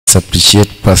Let's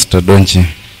appreciate Pastor Donji.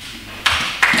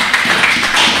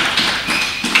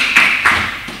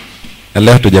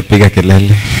 Leo tujapiga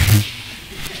kelele.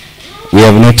 We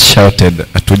have not shouted,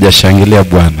 hatujashangilia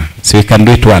Bwana. So we can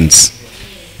do it once.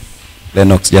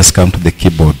 Lennox, just come to the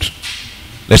keyboard.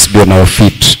 Let's be on our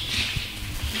feet.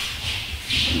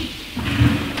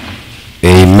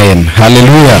 Amen.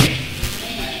 Hallelujah.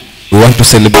 We want to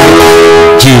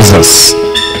celebrate Jesus.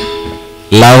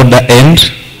 Louder and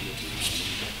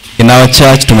in our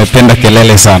church tumependa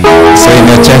kelele sana. So in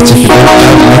your church if you don't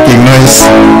have making noise,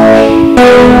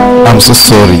 I'm so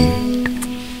sorry.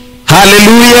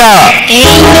 Hallelujah.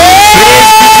 Amen.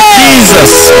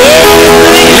 Jesus.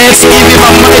 Let's give him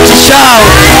a mighty shout.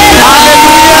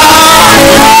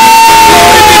 Hallelujah.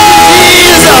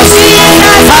 Jesus.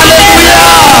 Hallelujah.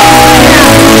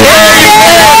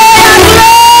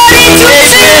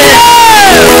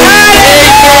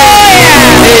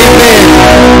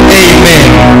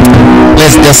 Amen.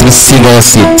 Let's just receive our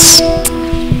seats.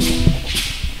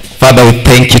 Father, we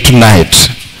thank you tonight.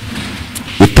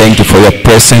 We thank you for your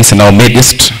presence in our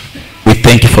midst. We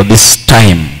thank you for this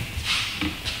time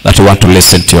that we want to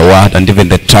listen to your word, and even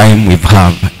the time we've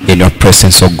had in your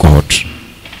presence, oh God.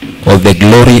 All the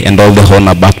glory and all the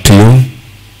honor back to you.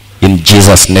 In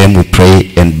Jesus' name we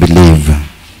pray and believe.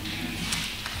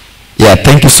 Yeah,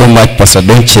 thank you so much, Pastor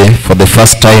Donche. For the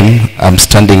first time, I'm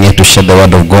standing here to share the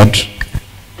word of God.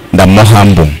 And I'm more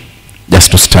humble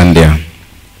just to stand there.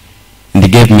 And he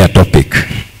gave me a topic.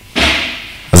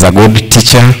 As a good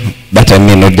teacher, that I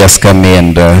may not just come here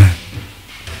and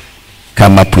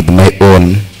come up with my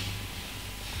own.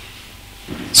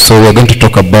 So we're going to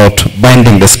talk about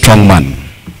binding the strong man.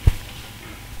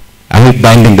 Are we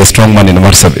binding the strong man in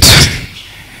Marsabit?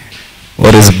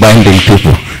 What is binding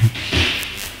people?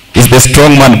 Is the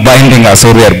strong man binding us,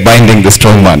 or we are binding the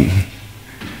strong man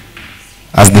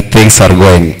as the things are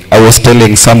going? I was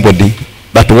telling somebody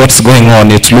that what's going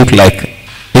on, it looked like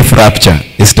if rapture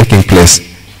is taking place,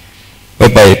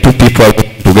 whereby two people are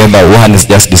together, one is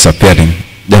just disappearing,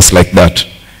 just like that.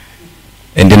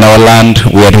 And in our land,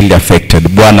 we are really affected.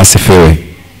 Bwana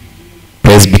sifiwe.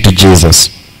 Praise be to Jesus.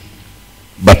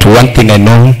 But one thing I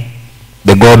know,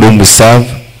 the God whom we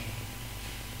serve,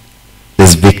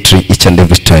 there's victory each and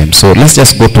every time. So let's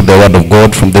just go to the word of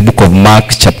God from the book of Mark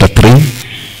chapter 3,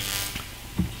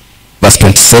 verse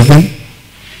 27.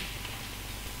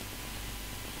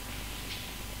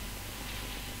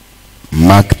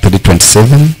 Mark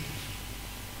 3:27.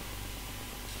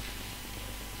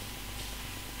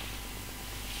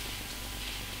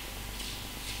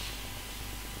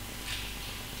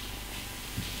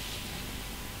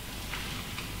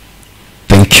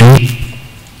 Thank you.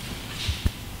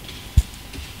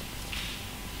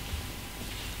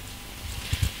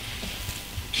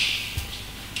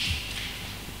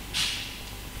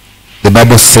 The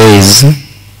Bible says,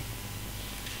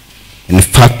 in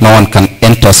fact, no one can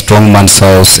enter a strong man's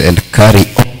house and carry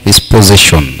all his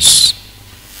possessions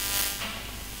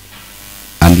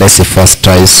unless he first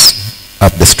tries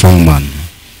up the strong man.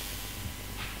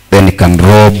 Then he can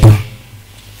rob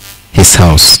his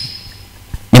house.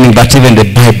 Meaning that even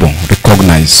the Bible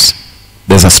recognizes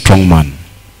there's a strong man.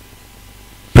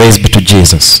 Praise be to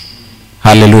Jesus.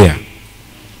 Hallelujah.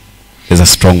 There's a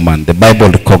strong man. The Bible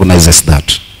recognizes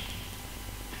that.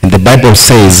 And the Bible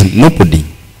says nobody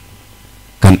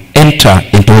can enter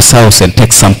into his house and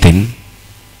take something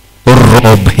or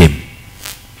rob him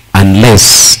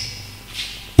unless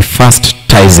he first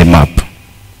ties him up.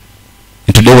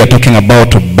 And today we are talking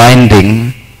about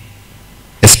binding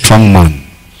a strong man.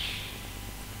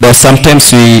 There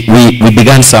sometimes we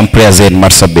began some prayers in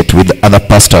Marsabit with other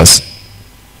pastors,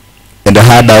 and I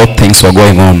heard how things were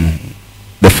going on.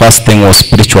 The first thing was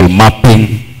spiritual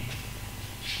mapping,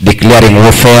 declaring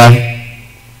warfare,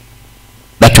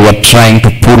 that we were trying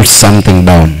to pull something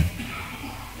down.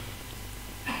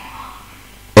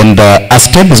 And as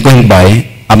time is going by,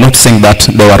 I'm not saying that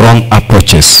there were wrong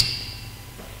approaches.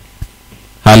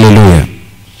 Hallelujah.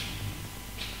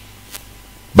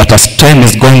 But as time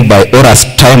is going by, or as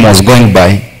time was going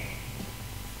by,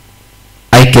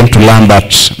 I came to learn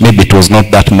that maybe it was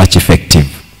not that much effective.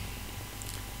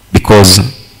 Because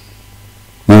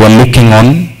we were looking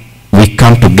on, we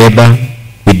come together,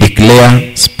 we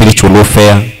declare spiritual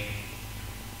warfare.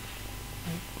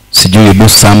 So we do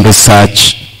some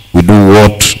research, we do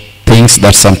what things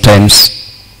that sometimes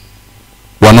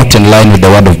were not in line with the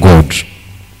word of God.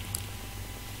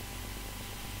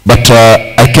 But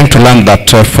I came to learn that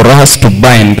for us to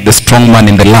bind the strong man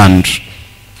in the land,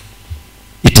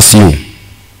 it is you.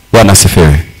 Bwana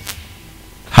asifiwe.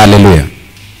 Hallelujah.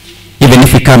 Even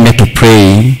if we come here to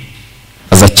pray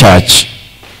as a church,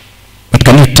 but But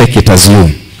can you take it as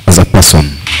you, as a person,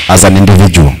 as an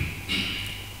individual?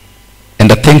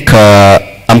 And I think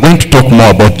I'm going to talk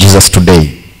more about Jesus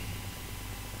today.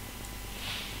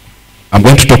 I'm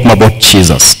going to talk more about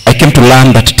Jesus. I came to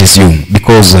learn that it is you,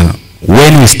 because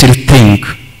when we still think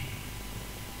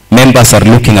members are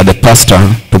looking at the pastor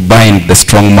to bind the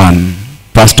strong man,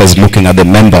 pastor is looking at the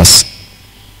members,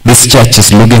 this church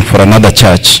is looking for another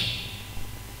church.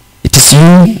 It is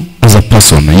you as a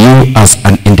person, you as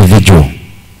an individual.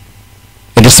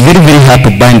 And it's very, very hard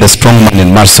to bind the strong man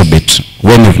in Marsabit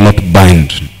when you've not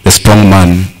bind the strong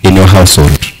man in your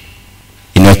household,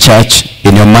 in your church,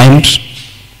 in your mind,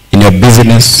 in your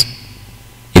business,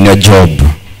 in your job.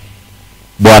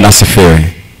 Bwana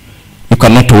asifiwe. You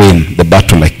cannot win the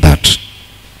battle like that.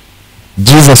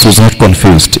 Jesus was not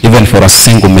confused, even for a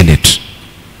single minute.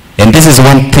 And this is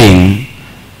one thing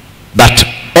that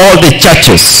all the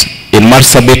churches in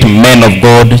Marsabit, men of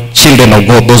God, children of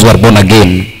God, those who are born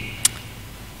again,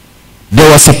 they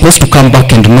were supposed to come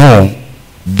back and know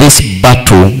this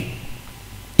battle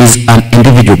is an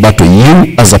individual battle,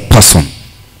 you as a person.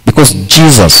 Because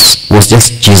Jesus was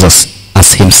just Jesus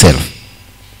as himself.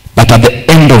 But at the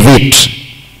end of it,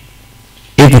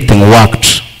 everything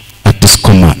worked at his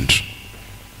command.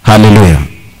 Hallelujah.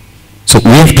 So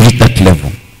we have to reach that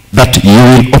level, that you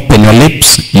will open your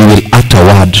lips, you will utter a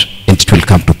word, and it will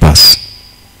come to pass.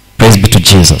 Praise be to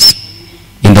Jesus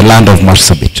in the land of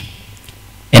Marsabit.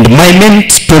 And my main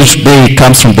story today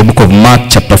comes from the book of Mark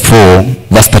chapter 4,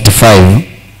 verse 35.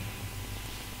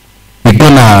 We're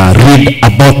going to read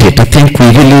about it. I think we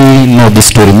really know this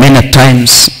story. Many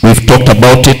times we've talked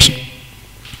about it.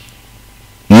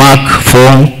 Mark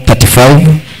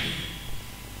 4:35,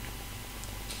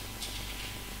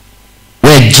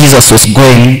 where Jesus was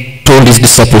going, told his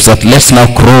disciples that let's now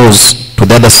cross to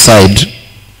the other side.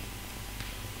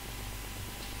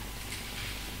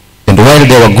 And while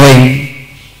they were going,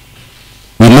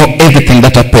 we know everything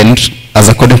that happened as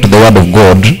according to the word of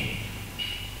God.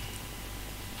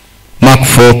 Mark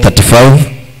 4:35.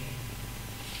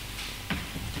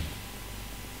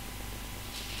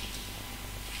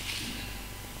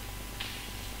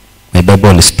 My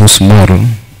Bible is too small.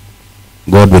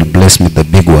 God will bless me with the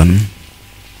big one.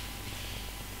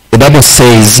 The Bible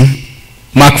says,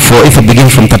 Mark 4, if we begin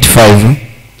from 35.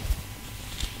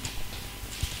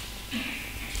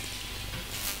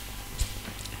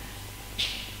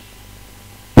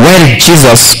 While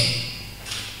Jesus,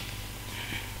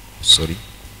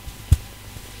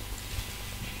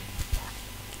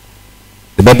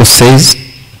 the Bible says,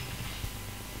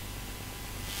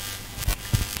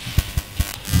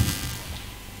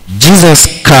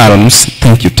 Jesus calms,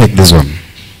 thank you, take this one.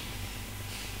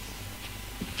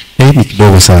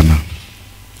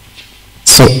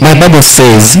 So my Bible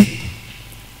says,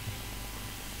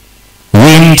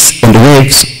 winds and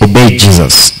waves obeyed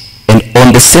Jesus. And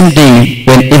on the same day,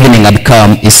 when evening had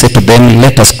come, he said to them,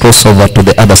 let us cross over to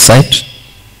the other side.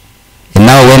 And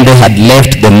now when they had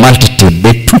left the multitude,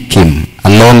 they took him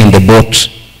along in the boat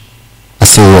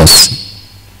as he was.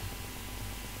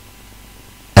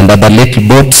 And other little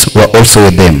boats were also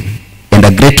with them. And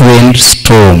a great wind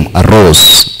storm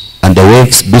arose, and the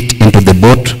waves beat into the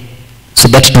boat, so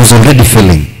that it was already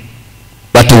filling.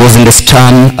 But he was in the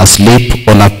stern, asleep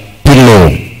on a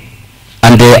pillow.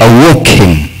 And they awoke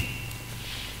him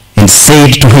and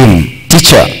said to him,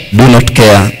 Teacher, do not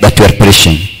care that you are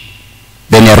perishing.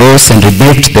 Then he arose and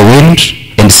rebuked the wind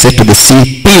and said to the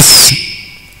sea, Peace,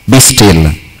 be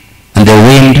still. And the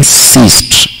wind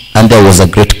ceased, and there was a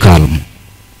great calm.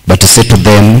 But he said to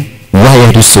them, Why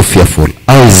are you so fearful?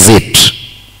 How is it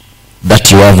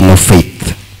that you have no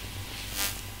faith?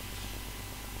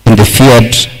 And they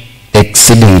feared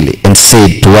exceedingly and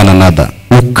said to one another,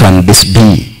 Who can this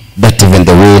be, that even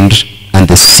the wind and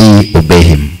the sea obey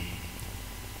him?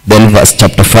 Then verse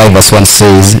chapter 5 verse 1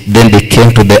 says, Then they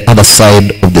came to the other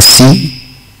side of the sea,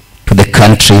 to the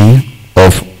country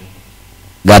of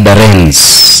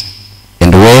Gadarenes.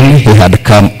 And when he had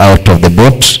come out of the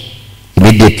boat,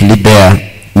 immediately there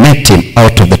met him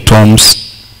out of the tombs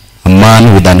a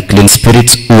man with unclean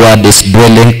spirits, who had his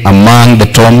dwelling among the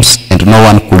tombs, and no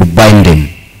one could bind him,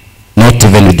 not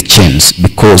even with chains,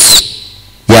 because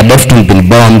he had often been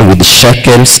bound with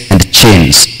shackles and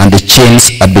chains, and the chains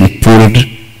had been pulled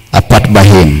apart by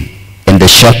him, and the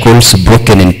shackles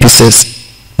broken in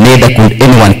pieces, neither could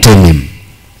anyone tame him,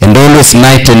 and always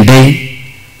night and day.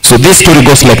 So this story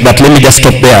goes like that. Let me just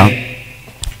stop there.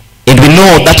 And we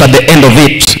know that at the end of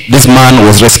it, this man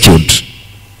was rescued.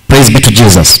 Praise be to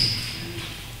Jesus.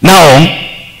 Now,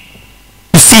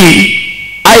 you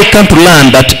see, I come to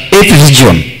learn that every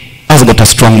region has got a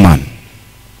strong man.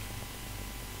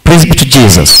 Praise be to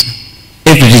Jesus.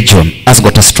 every region has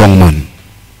got a strong man.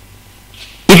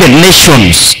 Even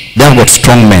nations, they have got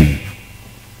strong men.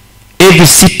 Every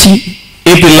city,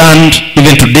 every land,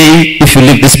 even today, if you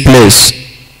leave this place,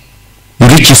 you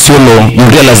reach Isiolo, you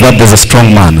realize that there's a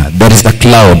strong man. There is a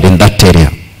cloud in that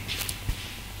area.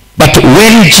 But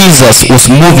when Jesus was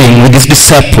moving with his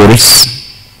disciples,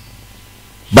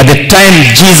 by the time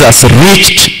Jesus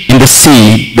reached in the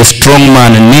sea, the strong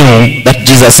man knew that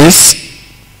Jesus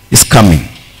is coming.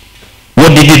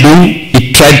 What did he do?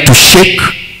 He tried to shake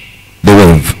the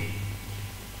wave.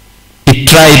 He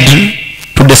tried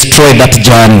to destroy that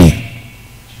journey.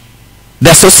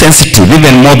 They're so sensitive,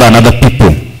 even more than other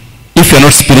people. If you're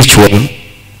not spiritual,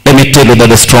 let me tell you that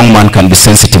a strong man can be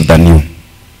sensitive than you.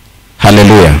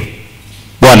 Hallelujah.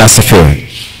 Bwana asifiwe.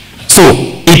 So,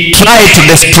 he tried to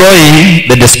destroy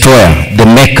the destroyer, the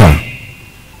maker,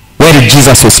 where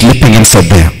Jesus was sleeping inside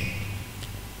there.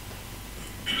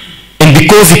 And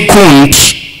because he couldn't,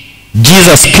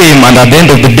 Jesus came, and at the end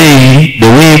of the day, the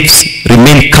waves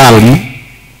remained calm,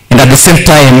 and at the same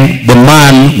time, the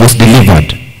man was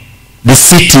delivered. The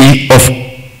city of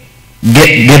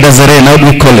Gedazaren, how do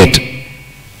we call it?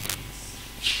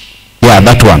 Yeah,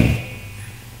 that one.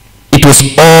 It was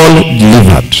all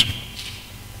delivered.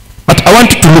 But I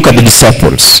want you to look at the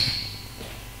disciples.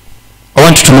 I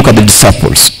want you to look at the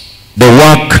disciples. The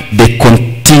work they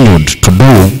continued to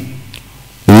do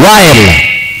while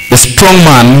the strong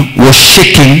man was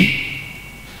shaking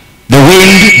the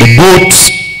wind, the boats,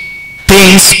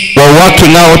 things were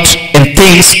working out, and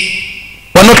things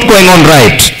were not going on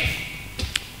right.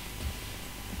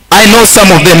 I know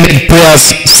some of them made prayers,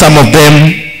 some of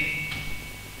them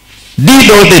did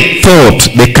all they thought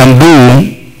they can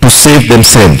do to save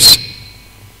themselves.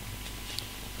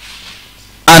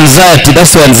 Anxiety,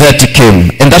 that's where anxiety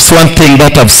came. And that's one thing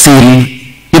that I've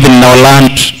seen even in our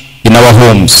land, in our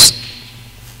homes.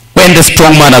 When the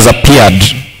strong man has appeared,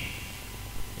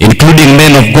 including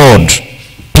men of God,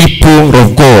 people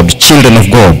of God, children of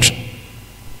God,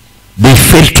 they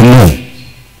fail to know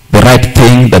the right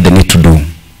thing that they need to do.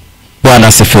 Bwana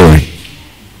asifiwe.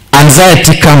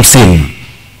 Anxiety comes in.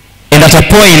 And at a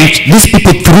point, these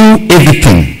people threw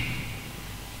everything.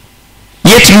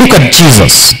 Yet look at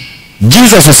Jesus.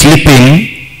 Jesus was sleeping,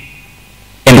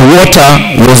 and water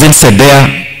was inside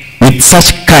there with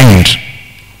such kind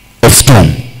of storm.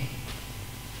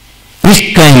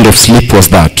 Which kind of sleep was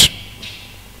that?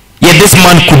 Yet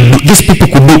these people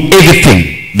could do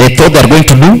everything they thought they were going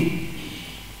to do.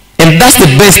 And that's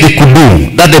the best they could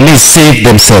do, that they may save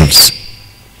themselves.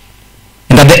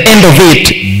 And at the end of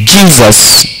it,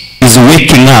 Jesus is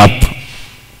waking up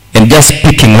and just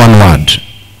speaking one word.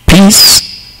 Peace,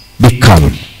 be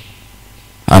calm.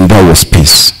 And there was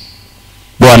peace.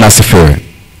 Bwana asifiwe.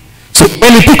 So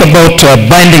when we talk about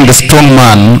binding the strong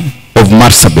man of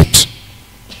Marsabit,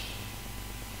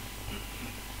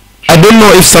 I don't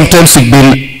know if sometimes we've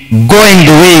been going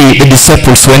the way the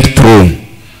disciples went through.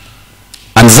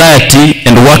 Anxiety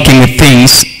and working with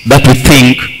things that we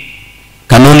think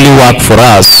can only work for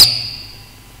us,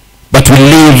 but we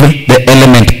leave the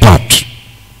element part.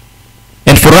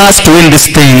 And for us to win this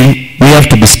thing, we have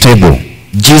to be stable.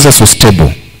 Jesus was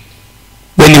stable.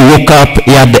 When he woke up,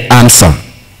 he had the answer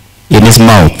in his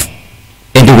mouth,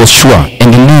 and he was sure,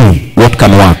 and he knew what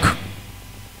can work.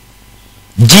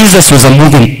 Jesus was a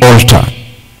moving altar.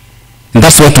 And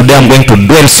that's why today I'm going to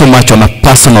dwell so much on a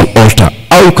personal altar.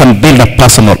 How you can build a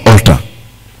personal altar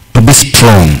to be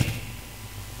strong,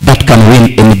 that can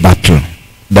win any battle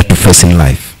that you face in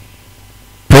life.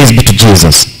 Praise be to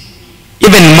Jesus.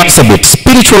 Even in Marsabit,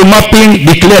 spiritual mapping,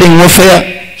 declaring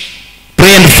warfare,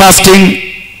 prayer and fasting,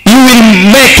 you will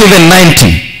make even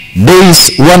 90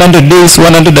 days, 100 days,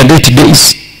 180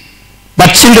 days.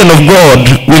 But children of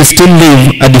God will still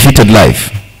live a defeated life.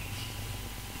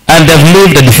 And they've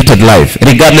lived a defeated life,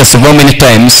 regardless of how many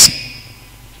times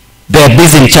they are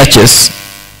busy in churches,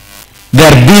 they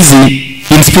are busy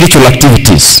in spiritual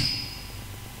activities.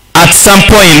 At some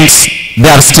points, they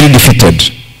are still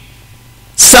defeated.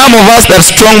 Some of us are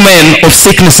strong men of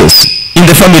sicknesses in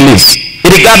the families,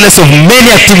 regardless of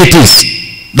many activities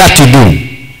that you do.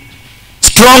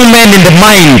 Strong men in the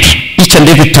mind each and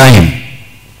every time.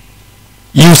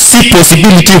 You see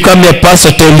possibility, you come here,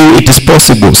 pastor tell you it is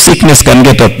possible. Sickness can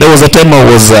get up. There was a time I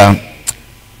was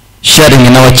sharing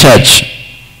in our church.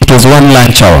 It was one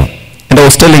lunch hour. And I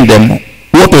was telling them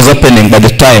what was happening by the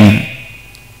time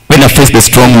when I faced the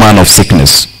strong man of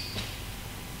sickness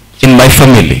in my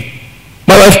family.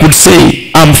 My wife could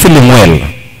say, I'm feeling well.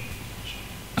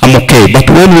 I'm okay. But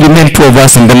when we remained two of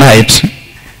us in the night,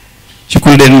 she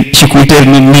could tell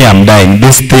me I'm dying.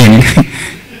 This thing.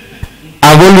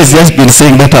 I've always just been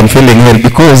saying that I'm feeling well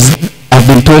because I've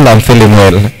been told I'm feeling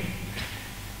well.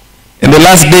 And the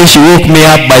last day she woke me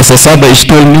up by Sasaba, she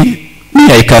told me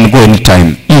I can go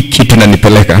anytime. Kitu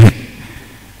nanipeleka.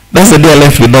 That's the day I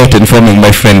left without informing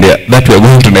my friend there that we are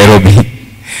going to Nairobi.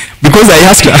 Because I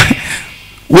asked her,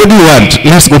 what do you want?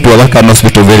 Let's go to Alakan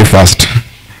Hospital very fast.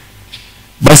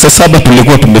 By Sasaba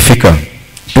tulikuwa tumefika.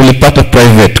 Tulipata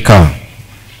private car.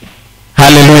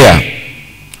 Hallelujah.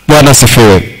 Bwana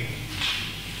asifiwe.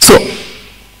 So,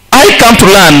 I come to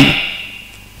learn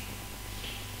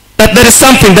that there is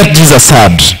something that Jesus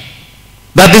had.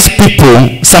 That these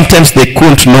people, sometimes they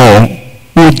couldn't know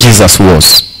who Jesus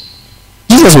was.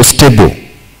 Jesus was stable.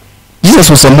 Jesus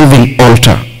was a moving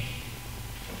altar.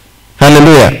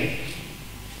 Hallelujah.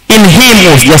 In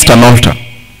him was just an altar.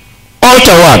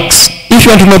 Altar works. If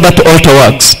you want to know that altar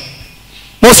works,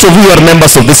 most of you are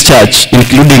members of this church,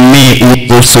 including me,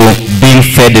 who also being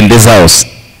fed in this house.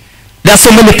 There are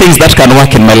so many things that can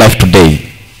work in my life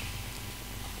today.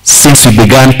 Since we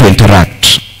began to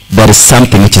interact, there is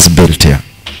something which is built here.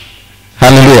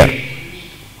 Hallelujah.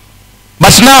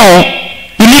 But now,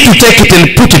 you need to take it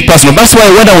and put it personal. That's why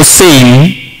when I was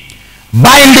saying,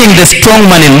 binding the strong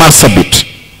man in Marsabit,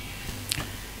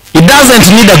 it doesn't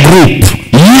need a group.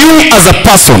 You as a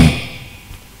person,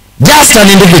 just an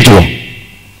individual.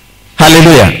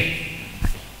 Hallelujah.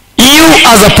 You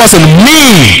as a person,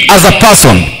 me as a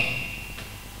person,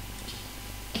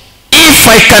 if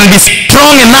I can be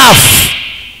strong enough,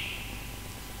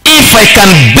 if I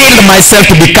can build myself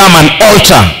to become an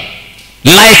altar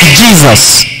like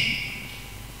Jesus,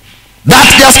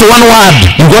 that's just one word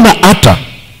you're going to utter.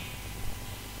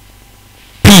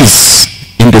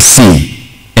 Peace in the sea.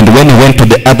 And when you went to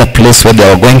the other place where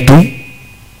they were going to,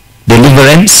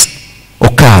 deliverance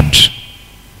occurred.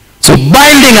 So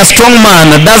binding a strong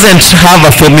man doesn't have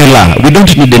a formula. We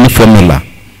don't need any formula.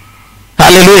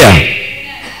 Hallelujah.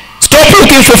 Stop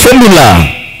looking for formula.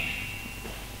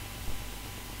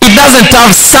 It doesn't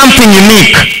have something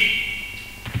unique.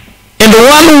 And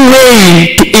one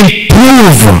way to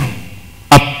improve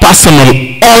a personal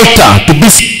altar, to be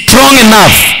strong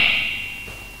enough,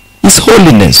 is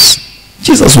holiness.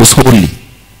 Jesus was holy.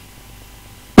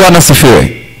 Bwana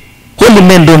asifiwe. Holy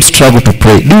men don't struggle to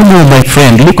pray. Do you know, my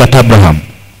friend, look at Abraham.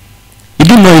 He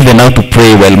didn't know even how to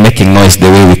pray while making noise the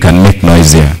way we can make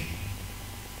noise here.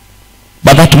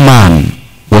 But that man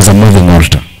was a moving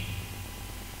altar.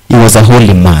 He was a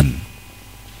holy man.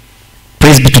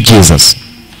 Praise be to Jesus.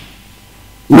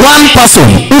 One person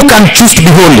who can choose to be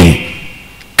holy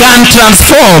can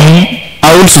transform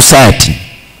our whole society,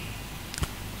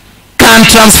 can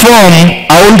transform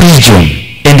our own region,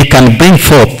 and it can bring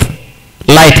forth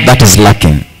light that is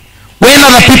lacking. When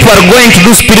other people are going to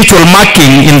do spiritual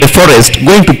marking in the forest,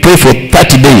 going to pray for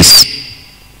 30 days,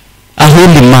 a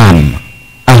holy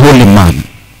man,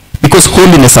 because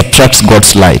holiness attracts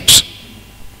God's light.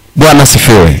 Bwana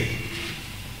asifiwe.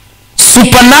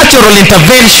 Supernatural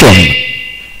intervention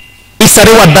is a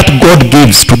reward that God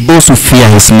gives to those who fear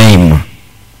his name.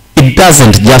 It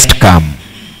doesn't just come.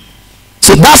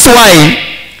 So that's why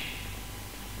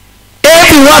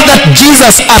every word that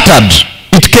Jesus uttered,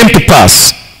 it came to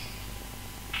pass.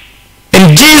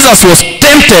 And Jesus was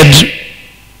tempted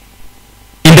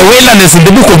in the wilderness in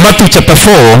the book of Matthew chapter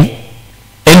 4,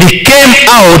 and he came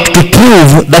out to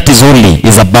prove that is holy,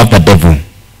 is above the devil.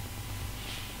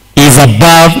 He is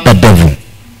above the devil.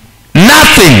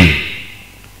 Nothing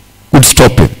could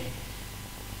stop him.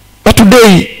 But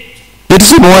today, the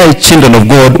reason why children of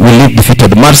God will live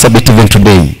defeated, Marsabit even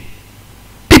today,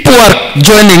 people are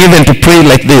joining even to pray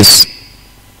like this.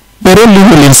 We're only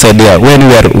living inside there. When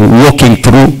we are walking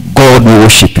through, God will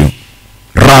worship you.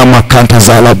 Rama kanta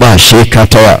zalaba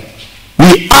shekataya.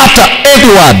 We utter every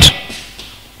word.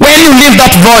 When you leave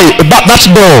that voice, that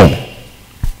door,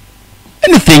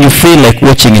 anything you feel like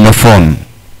watching in your phone,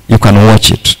 you can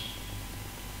watch it.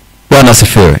 Bwana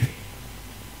asifiwe.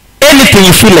 Anything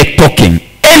you feel like talking,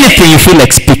 anything you feel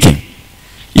like speaking,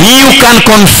 you can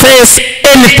confess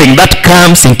anything that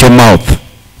comes into your mouth.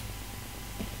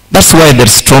 That's why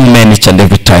there's strong men each and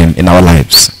every time in our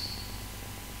lives.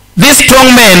 This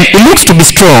strong man, he looks to be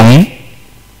strong,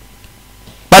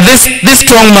 but this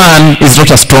strong man is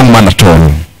not a strong man at all.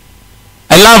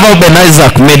 I love how Ben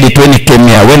Isaac made it when he came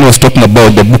here, when he was talking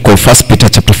about the book of 1 Peter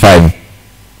chapter 5.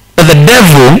 But the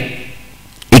devil,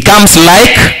 he comes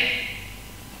like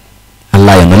a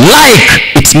lion.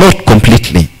 Like, it's not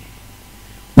completely.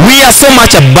 We are so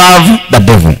much above the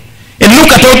devil. And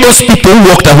look at all those people who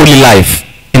walked a holy life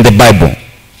in the Bible.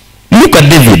 Look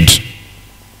at David.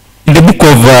 In the book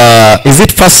of, is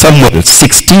it 1 Samuel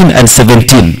 16 and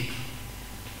 17?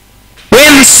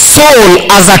 When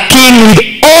Saul as a king with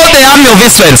all the army of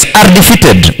Israel are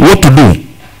defeated, what to do?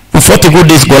 For 40 good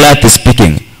days Goliath is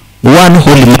speaking. One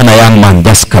holy man, a young man,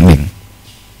 just coming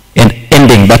and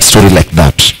ending that story like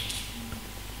that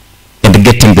and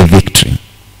getting the victory.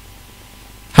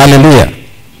 Hallelujah.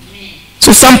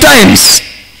 So sometimes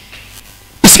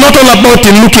it's not all about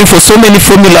looking for so many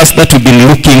formulas that we've been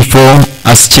looking for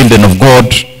as children of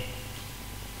God.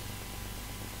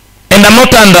 And I'm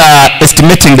not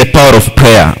underestimating the power of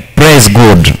prayer. Prayer is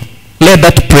good. Let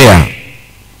that prayer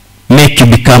make you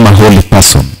become a holy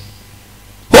person.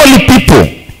 Holy people,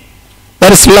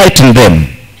 there is light in them.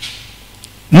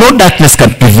 No darkness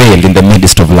can prevail in the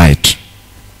midst of light.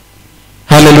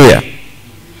 Hallelujah.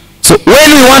 So when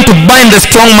we want to bind the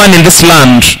strong man in this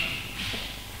land,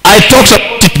 I talked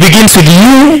about it begins with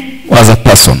you as a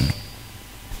person.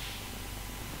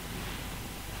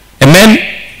 Amen?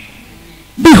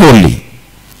 Be holy.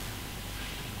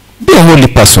 Be a holy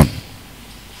person.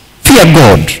 Fear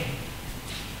God.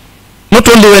 Not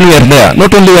only when we are there,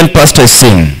 not only when pastor is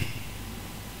singing.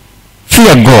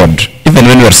 Fear God even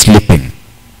when you are sleeping,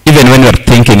 even when you are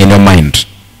thinking in your mind.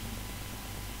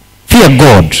 Fear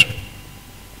God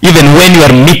even when you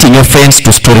are meeting your friends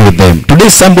to story with them. Today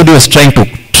somebody was trying to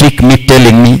trick me,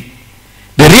 telling me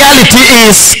the reality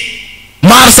is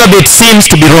Marsabit seems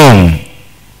to be wrong.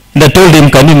 And I told him,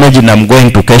 can you imagine I'm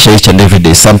going to Kesha each and every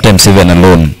day, sometimes even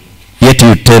alone. Yet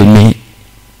you tell me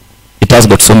it has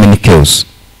got so many chaos.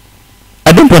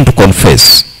 I don't want to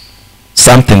confess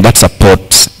something that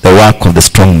supports the work of the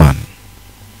strong man.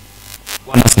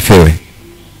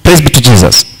 Praise be to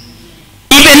Jesus.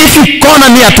 Even if you corner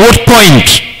me at what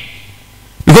point,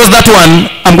 because that one,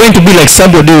 I'm going to be like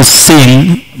somebody who's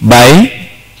seeing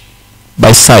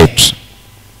by sight.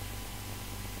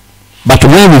 But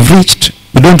where we've reached,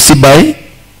 we don't see by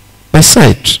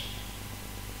sight.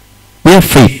 We have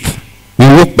faith. We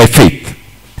walk by faith.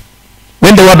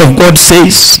 When the word of God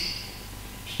says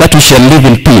that we shall live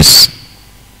in peace,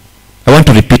 I want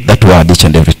to repeat that word each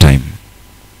and every time.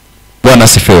 Bwana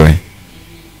asifiwe.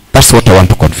 That's what I want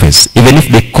to confess. Even if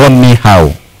they call me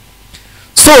how.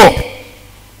 So,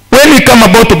 when we come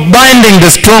about binding the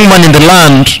strong man in the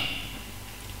land,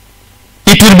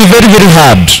 it will be very, very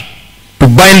hard to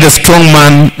bind the strong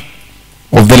man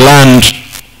of the land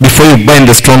before you bind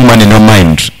the strong man in your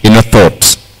mind, in your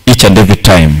thoughts, each and every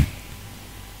time.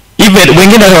 Even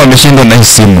wengine hata wameshindwa na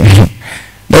simu.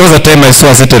 There was a time I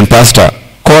saw a certain pastor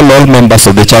call all members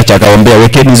of the church akawaambia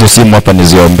wekeni hizo simu hapa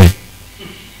niziombe.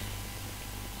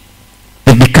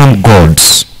 They become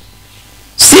gods.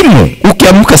 Simu,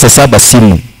 ukiamka saa 7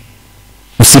 simu.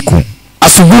 Usiku,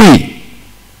 asubuhi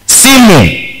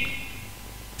simu.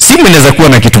 Simu inaweza kuwa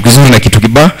na kitu kizuri na kitu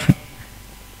kibaya.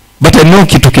 But I know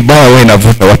kitu kibaya wewe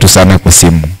inavuta watu sana kwa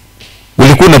simu.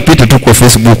 Ulikuwa unapita tu kwa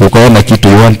Facebook ukaona kitu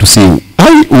you want to see.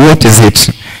 What is it?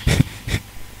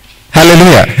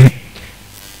 Hallelujah.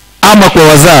 Ama kwa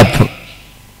WhatsApp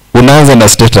unaanza na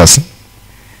status.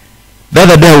 The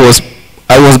other day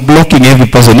I was blocking every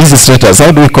person. This is status.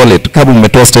 How do we call it? Kama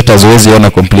umetoa status huwezi ona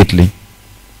completely.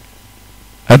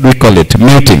 How do we call it?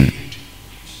 Muting.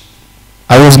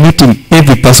 I was muting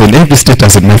every person, every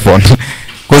status in my phone.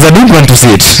 Because I didn't want to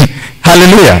see it.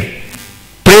 Hallelujah.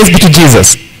 Praise be to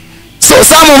Jesus. So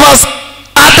some of us,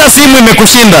 hata simu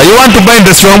imekushinda. You want to bind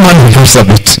the strong man with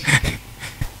Marsabit.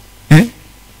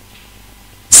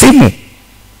 Simu.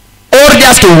 Or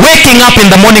just waking up in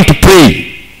the morning to pray.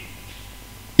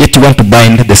 Yet you want to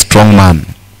bind the strong man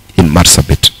in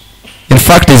Marsabit. In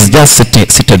fact, he's just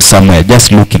seated somewhere,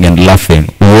 just looking and laughing,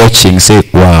 watching, say,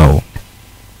 wow,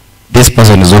 this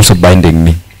person is also binding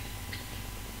me.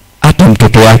 Hata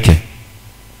mtoto wake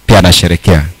pia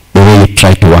anasherekea the way you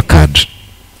try to work hard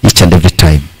each and every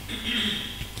time.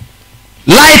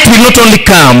 Light will not only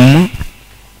come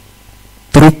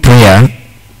through prayer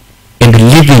and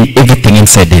leaving everything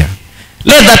inside here.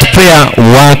 Let that prayer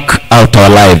work out our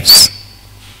lives,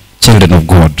 children of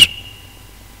God.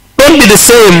 Don't be the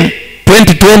same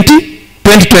 2020,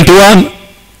 2021,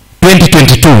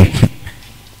 2022.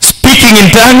 Speaking in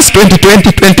tongues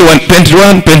 2020,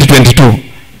 2021, 2022.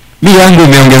 Mi yangu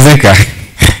imeongezeka.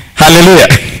 Hallelujah.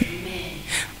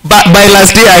 But by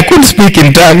last year I could speak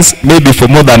in tongues maybe for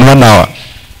more than 1 hour.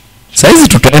 Saizi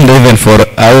tutaenda even for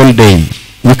a whole day.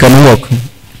 We can walk.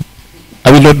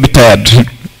 I will not be tired.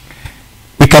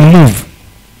 We can move.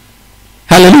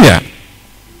 Hallelujah.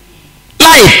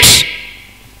 Light.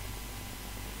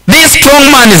 This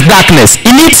strong man is darkness.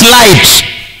 He needs light.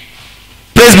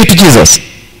 Praise be to Jesus.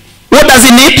 What does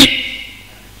he need?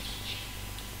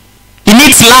 He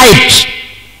needs light.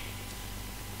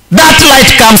 That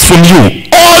light comes from you.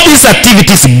 All these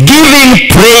activities, giving,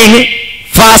 praying,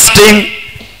 fasting,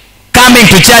 coming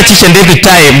to church each and every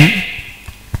time,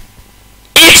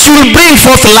 it will bring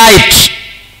forth light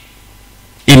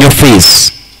in your face.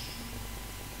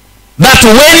 That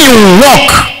when you walk,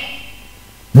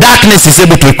 darkness is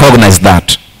able to recognize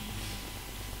that.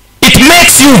 It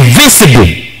makes you visible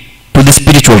to the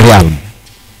spiritual realm.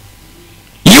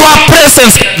 Your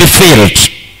presence can be felt.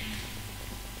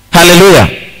 Hallelujah.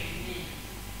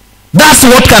 That's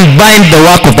what can bind the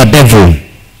work of the devil.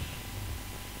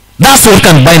 That's what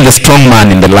can bind the strong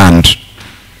man in the land.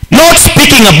 Not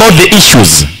speaking about the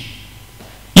issues.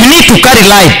 You need to carry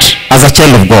light as a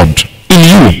child of God in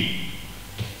you.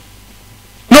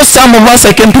 Not some of us,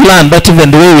 I came to learn that even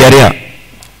the way we are here,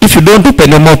 if you don't open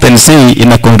your mouth and say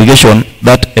in a congregation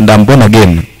that, and I'm born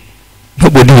again,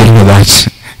 nobody will know that.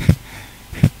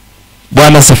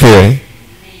 Bwana sifiwe.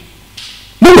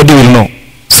 Nobody will know.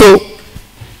 So,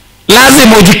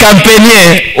 lazima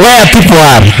ujikampenie where people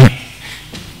are.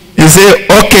 You say,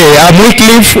 okay, I'm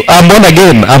Wycliffe, I'm born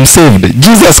again, I'm saved.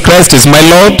 Jesus Christ is my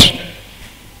Lord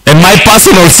and my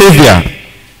personal Savior.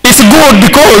 It's good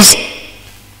because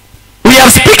we are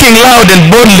speaking loud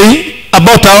and boldly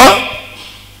about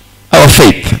our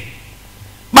faith.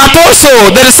 But also,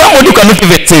 there is somebody who cannot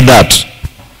even say that.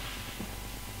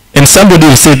 And somebody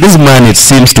will say, this man, it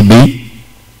seems to be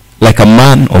like a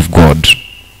man of God.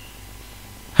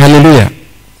 Hallelujah.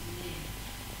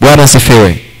 Bwana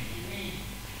sifiwe.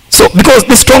 So, because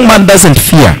the strong man doesn't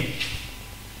fear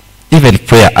even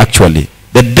prayer actually.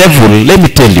 The devil, let me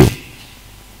tell you,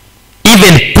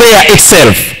 even prayer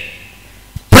itself,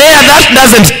 prayer that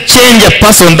doesn't change a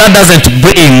person, that doesn't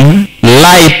bring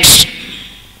light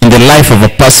in the life of a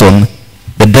person,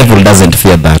 the devil doesn't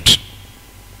fear that.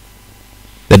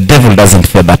 The devil doesn't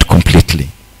fear that completely.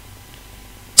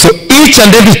 So each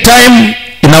and every time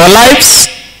in our lives,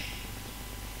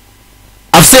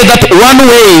 I've said that one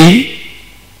way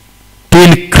to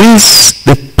increase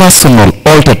the personal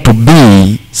altar to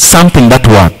be something that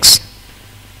works.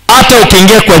 Hata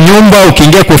ukiingia kwa nyumba,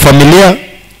 ukiingia kwa familia,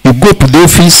 you go to the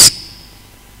office,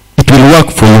 it will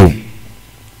work for you.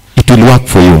 It will work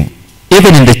for you.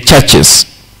 Even in the churches,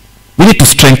 we need to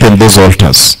strengthen those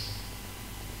altars.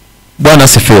 Bwana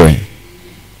sifiwe.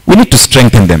 We need to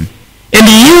strengthen them. And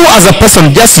you as a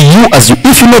person, just you as you,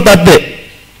 if you know that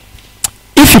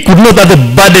if you could know that the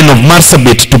burden of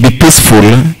Marsabit to be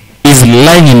peaceful is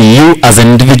lying in you as an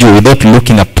individual without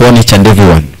looking upon each and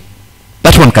everyone,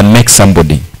 that one can make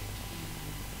somebody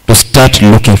to start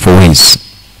looking for ways.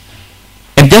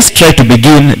 And just try to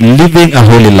begin living a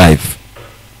holy life.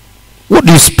 What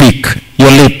do you speak? Your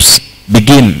lips,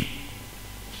 begin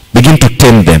to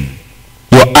tame them.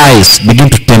 Your eyes, begin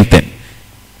to tame them.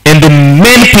 And the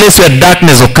main place where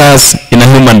darkness occurs in a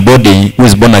human body who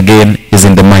is born again is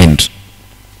in the mind.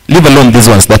 Leave alone these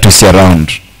ones that you see around.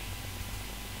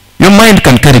 Your mind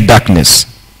can carry darkness.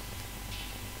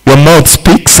 Your mouth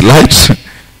speaks light,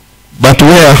 but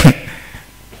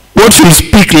what will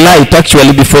speak light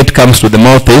actually before it comes to the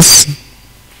mouth is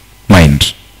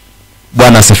mind.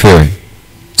 Bwana asifiwe.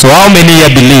 So how many here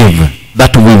believe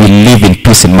that we will live in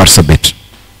peace in Marsabit?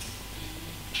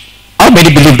 How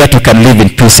many believe that we can live in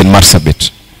peace in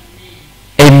Marsabit?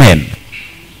 Amen.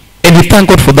 And we thank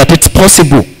God for that. It's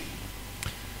possible.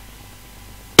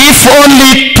 If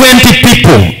only 20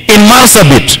 people in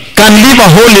Marsabit can live a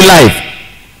holy life,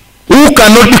 who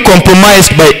cannot be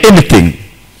compromised by anything.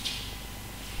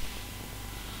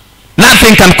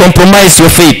 Nothing can compromise your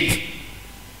faith.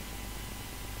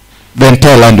 The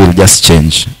entire land will just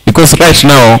change. Because right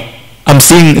now, I'm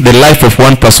seeing the life of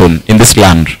one person in this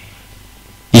land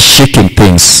is shaking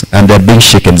things, and they're being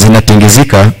shaken.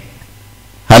 Zinatingizika.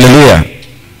 Hallelujah.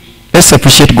 Let's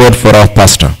appreciate God for our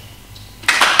pastor,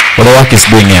 for the work he's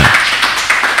doing here.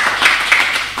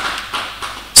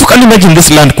 So can you imagine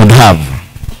this land could have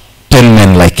 10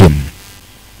 men like him?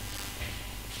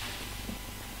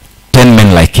 10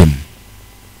 men like him.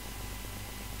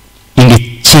 In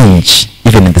a change,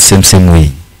 even in the same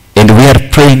way. And we are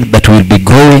praying that we will be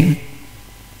growing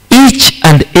each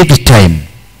and every time.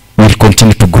 We will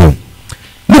continue to grow.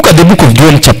 Look at the book of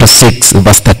John chapter 6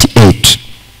 verse 38.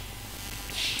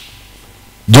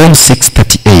 John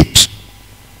 6:38.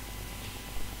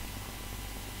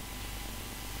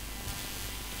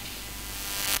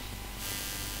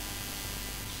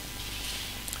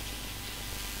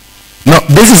 Now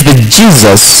this is the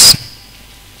Jesus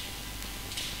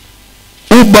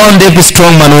who bound every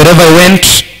strong man wherever he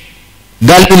went.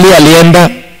 Galilee alienda,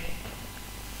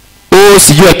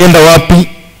 sijui alienda wapi.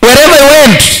 Wherever he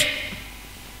went,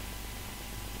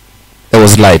 there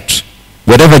was light.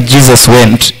 Wherever Jesus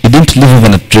went, he didn't leave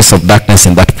even a trace of darkness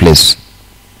in that place.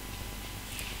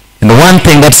 And one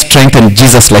thing that strengthened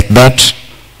Jesus like that,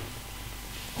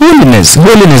 holiness.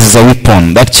 Holiness is a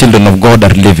weapon that children of God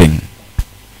are living.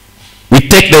 We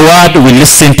take the word, we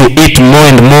listen to it more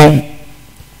and more.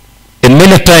 And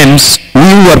many times, we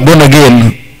who are born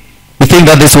again, we think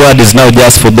that this word is now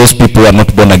just for those people who are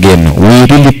not born again. We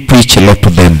really preach a lot to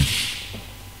them.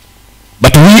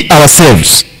 But we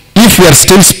ourselves, if we are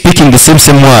still speaking the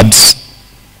same words,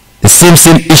 the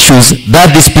same issues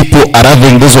that these people are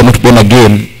having, those who are not born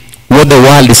again, what the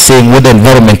world is saying, what the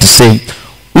environment is saying,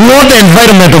 what the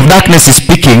environment of darkness is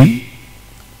speaking,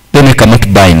 then we cannot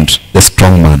bind the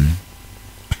strong man.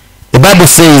 The Bible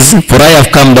says, for I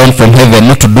have come down from heaven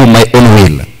not to do my own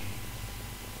will,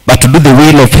 but to do the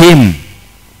will of him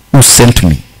who sent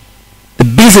me. The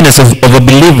business of a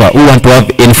believer who want to have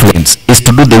influence is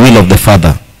to do the will of the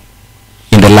Father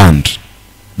in the land.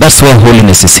 That's where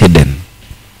holiness is hidden.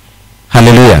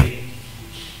 Hallelujah.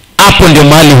 Hapo ndio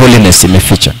mahali holiness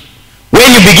imeficha.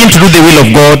 When you begin to do the will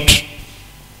of God,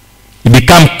 you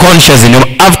become conscious in your...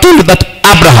 I've told you that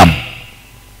Abraham,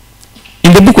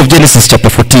 in the book of Genesis chapter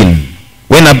 14,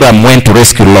 when Abraham went to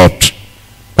rescue Lot,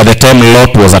 by the time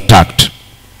Lot was attacked,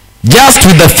 just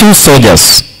with a few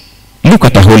soldiers, look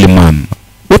at a holy man.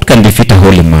 What can defeat a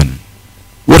holy man?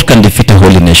 What can defeat a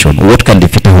holy nation? What can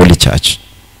defeat a holy church?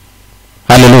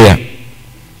 Hallelujah.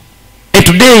 And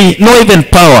today, no even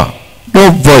power,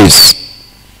 no voice.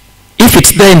 If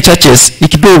it's there in churches,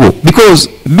 ikidogo. Because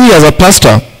me as a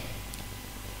pastor,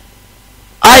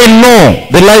 I know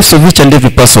the lives of each and every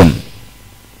person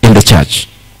in the church.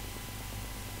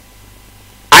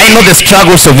 I know the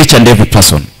struggles of each and every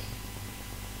person.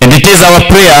 And it is our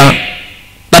prayer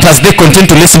that as they continue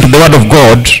to listen to the word of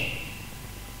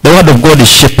God is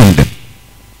shaping them.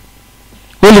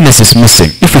 Holiness is missing.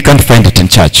 If we can't find it in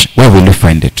church, where will we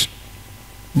find it?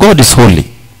 God is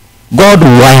holy. God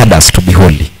wired us to be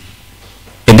holy.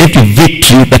 And every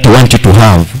victory that I want you to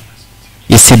have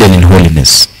is hidden in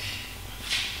holiness.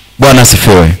 Bwana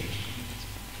asifiwe.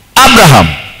 Abraham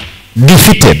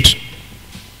defeated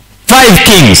 5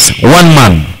 kings, 1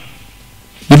 man.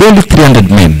 With only 300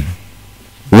 men,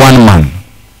 1 man.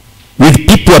 With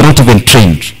people who are not even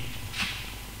trained.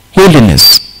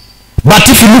 Holiness. But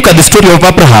if you look at the story of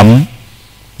Abraham,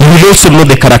 you will also know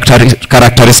the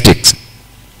characteristics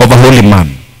of a holy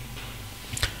man.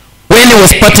 When he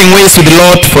was parting ways with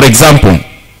Lot, for example,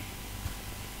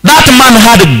 that man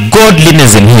had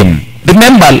godliness in him.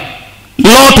 Remember,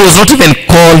 Lot was not even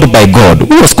called by God.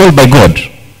 Who was called by God?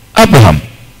 Abraham.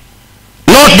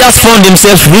 Lot just found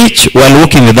himself rich while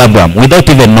walking with Abraham without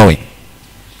even knowing.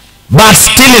 But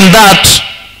still in that,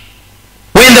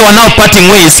 when they were now parting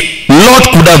ways,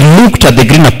 Lot could have looked at the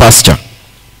greener pasture.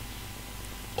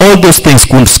 All those things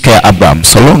couldn't scare Abraham.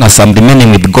 So long as I'm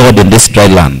remaining with God in this dry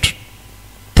land,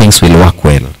 things will work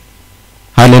well.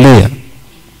 Hallelujah.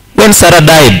 When Sarah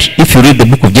died, if you read the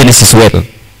book of Genesis well,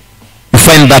 you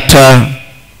find that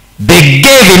they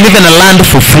gave him even a land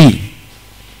for free.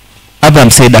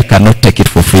 Abraham said, I cannot take it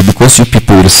for free because you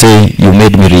people will say you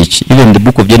made me rich. Even in the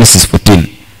book of Genesis 14,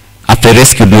 after he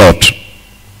rescued Lot,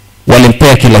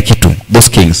 walimpea kila kitu, those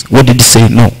kings. What did he say?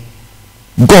 No.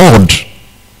 God,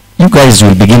 you guys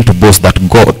will begin to boast that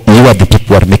God, you are the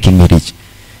people who are making me rich.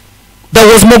 There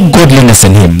was more godliness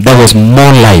in him. There was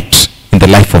more light in the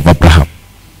life of Abraham.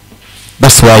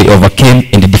 That's why he overcame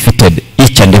and defeated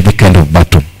each and every kind of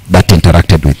battle that he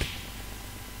interacted with.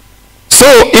 So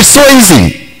it's so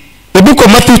easy. The book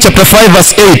of Matthew chapter 5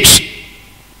 verse 8.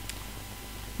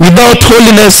 Without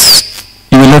holiness,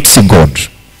 you will not see God.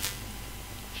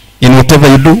 In whatever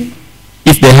you do,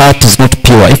 if the heart is not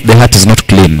pure, if the heart is not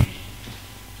clean.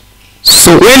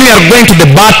 So when you are going to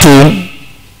the battle,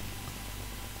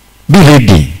 be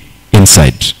ready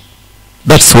inside.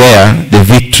 That's where the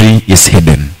victory is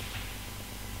hidden.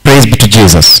 Praise be to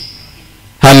Jesus.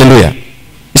 Hallelujah.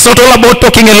 It's not all about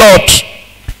talking a lot.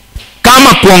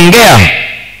 Kama kuongea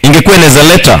ingekuwa inaweza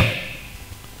leta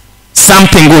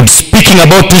something good, speaking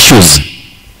about issues.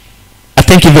 I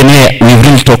think even here we've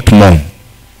really talked more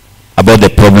about the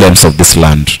problems of this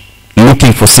land,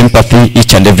 looking for sympathy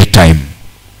each and every time,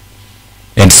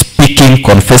 and speaking,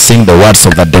 confessing the words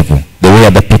of the devil, the way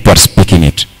other people are speaking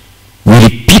it. We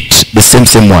repeat the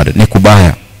same word. Ni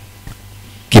kubaya.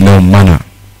 Kimeumana.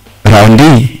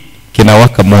 Raundi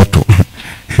kinawaka moto.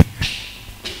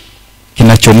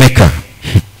 Kinachomeka.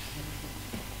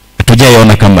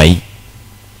 Hatujaiona kama hii.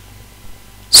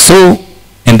 So,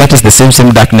 and that is the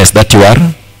same darkness that you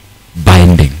are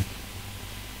binding.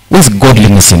 Where is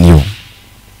godliness in you?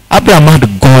 Abraham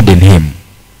had God in him.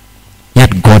 He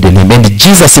had God in him. And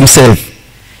Jesus himself,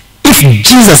 if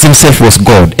Jesus himself was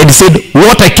God, and he said,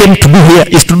 what I came to do here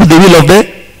is to do the will of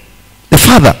the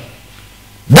Father.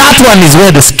 That one is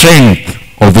where the strength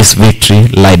of this victory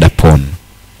lied upon.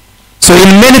 So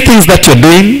in many things that you're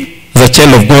doing as a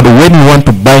child of God, when you want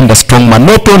to bind a strong man,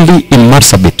 not only in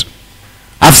Marsabit,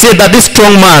 I've said that this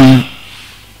strong man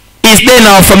is there in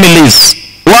our families.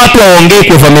 Watu waongei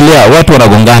kwa familia, watu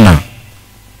wanagongana.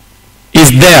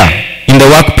 Is there in the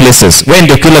workplaces. When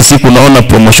ndio kila siku unaona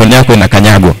promotion yako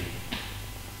inakanyagwa.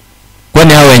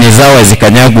 Kwani hao wenye zao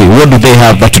hazikanyagwi, what do they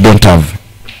have that you don't have?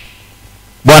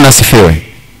 Bwana asifiwe.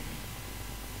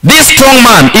 This strong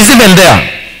man is even there.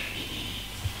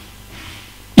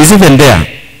 Is even there.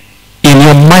 In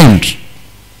your mind,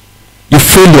 you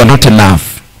feel you are not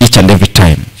enough each and every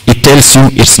time. It tells you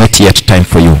it's not yet time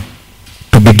for you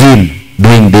to begin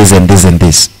doing this and this and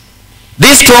this.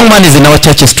 This strong man is in our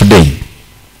churches today.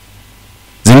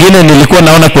 Zingine nilikuwa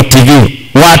naona kwa TV,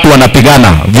 watu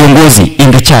wanapigana, viongozi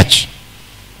in the church.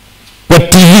 Kwa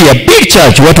TV, a big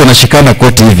church, watu wanashikana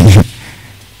kwa TV.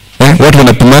 Watu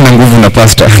wanapimana nguvu na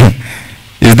pastor.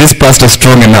 Is this pastor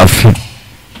strong enough?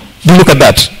 Do look at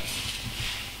that.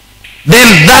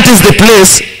 Then that is the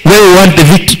place where we want the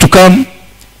victory to come.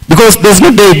 Because there's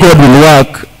no day God will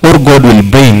work or God will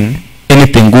bring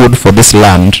anything good for this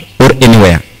land or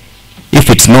anywhere if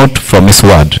it's not from his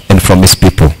word and from his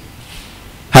people.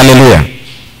 Hallelujah.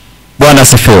 Bwana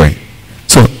asifiwe.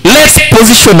 So let's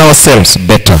position ourselves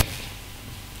better.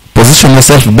 Position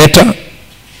yourself better.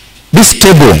 Be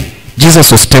stable.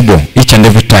 Jesus was stable each and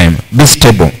every time. Be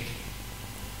stable.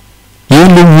 He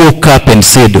only woke up and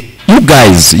said, you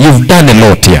guys, you've done a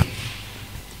lot here.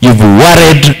 You've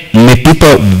worried,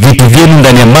 mmetupa vitu vyenu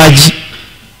ndani ya maji.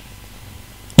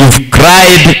 You've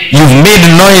cried, you've made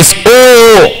noise.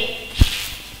 Oh!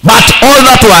 But all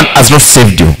that one has not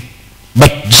saved you.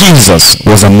 But Jesus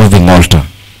was a moving altar.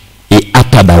 He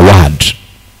uttered a word.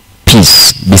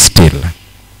 Peace, be still.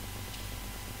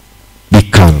 Be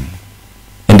calm.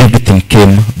 And everything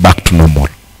came back to normal.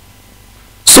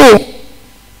 So,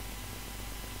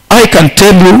 I can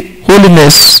tell you,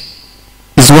 holiness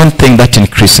is one thing that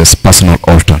increases personal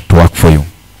altar to work for you.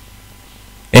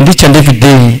 And each and every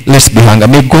day, let's be hungry.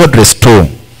 May God restore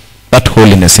that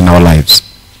holiness in our lives.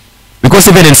 Because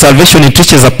even in salvation, it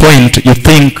reaches a point you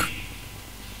think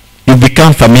you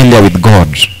become familiar with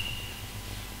God.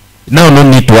 Now no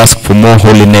need to ask for more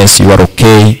holiness. You are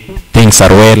okay. Things are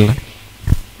well.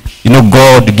 You know,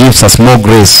 God gives us more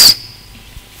grace.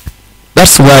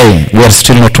 That's why we are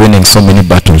still not winning so many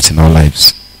battles in our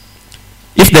lives.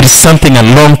 If there is something I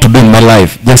long to do in my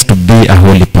life, just to be a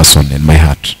holy person in my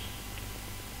heart.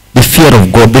 The fear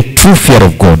of God, the true fear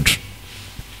of God,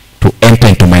 to enter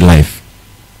into my life.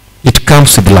 It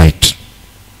comes with light.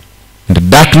 And the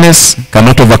darkness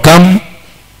cannot overcome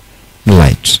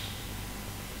light.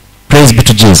 Praise be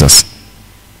to Jesus.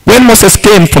 When Moses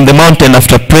came from the mountain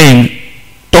after praying,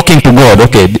 talking to God,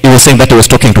 okay, he was saying that he was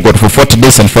talking to God for 40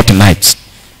 days and 40 nights.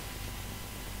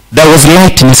 There was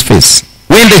light in his face.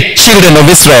 When the children of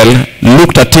Israel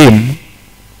looked at him,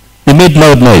 they made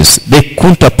loud noise. They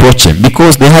couldn't approach him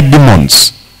because they had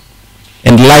demons.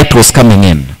 And light was coming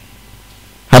in.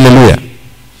 Hallelujah.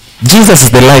 Jesus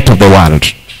is the light of the world.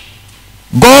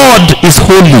 God is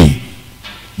holy.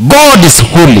 God is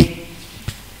holy.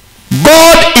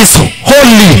 God is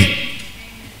holy.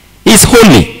 He is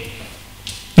holy.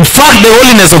 In fact, the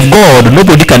holiness of God,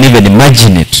 nobody can even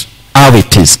imagine it, how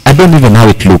it is. I don't even know how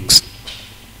it looks.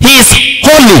 He is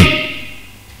holy.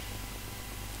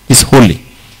 He is holy.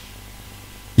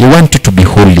 You want you to be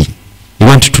holy. You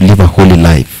want you to live a holy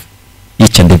life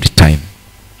each and every time.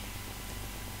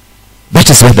 That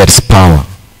is why there is power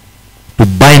to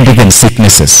bind even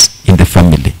sicknesses in the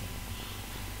family.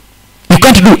 You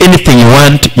can't do anything you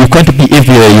want. You can't be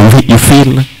everywhere you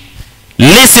feel.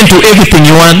 Listen to everything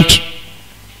you want.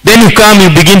 Then you come, you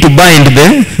begin to bind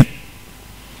them.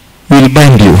 He will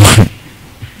bind you.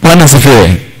 Bwana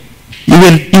asifiwe. You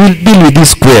will deal with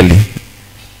this clearly,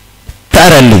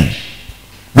 thoroughly,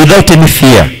 without any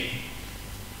fear.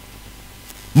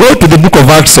 Go to the book of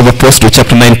Acts of Apostles,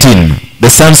 chapter 19. The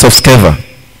sons of Sceva.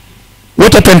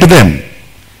 What happened to them?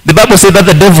 The Bible said that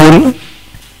the devil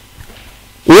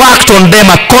worked on them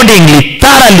accordingly,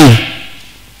 thoroughly.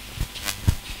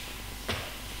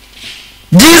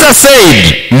 Jesus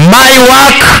said, my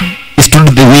work is to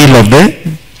do the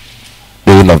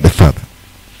will of the Father.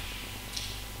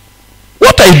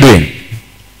 What are you doing?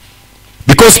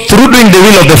 Because through doing the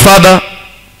will of the Father,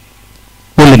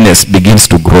 holiness begins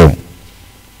to grow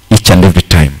each and every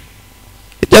time.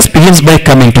 It just begins by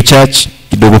coming to church,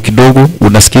 kidogo kidogo,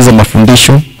 unasikiza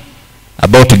mafundisho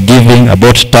about giving,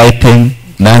 about tithing,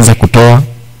 naanza kutoa,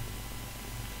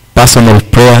 personal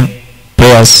prayer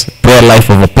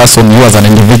life of a person, you as an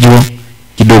individual,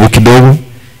 kidogo kidogo.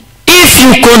 if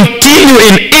you continue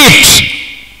in it,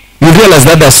 you realize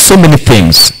that there are so many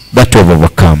things that you have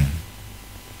overcome.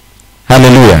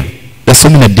 Hallelujah. There are so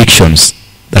many addictions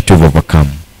that you have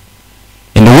overcome.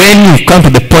 And when you come to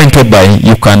the point whereby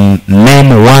you can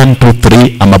name 1, 2,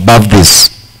 3, I'm above this,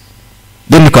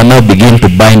 then you can now begin to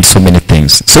bind so many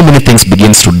things. So many things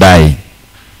begins to die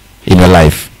in your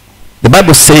life. The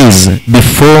Bible says,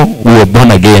 before we were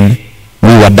born again,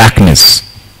 we were darkness.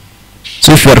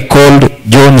 So if you are called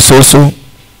John Soso,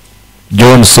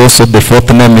 the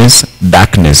fourth name is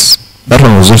darkness. That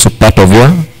one was also part of your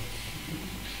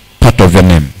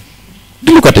name.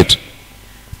 Look at it.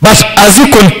 But as you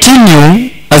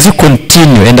continue,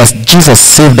 and as Jesus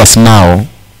saved us now,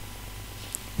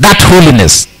 that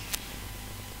holiness,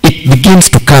 it begins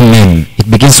to come in. It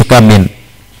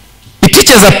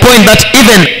reaches a point that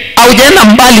even haujaenda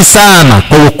mbali sana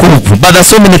kwa wokovu, but there are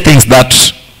so many things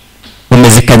that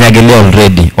umezikanyagelea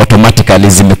already, automatically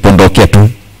zimepondokea tu.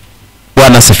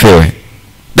 Bwana asifiwe.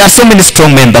 There are so many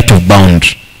strong men that you've bound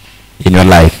in your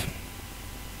life.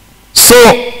 So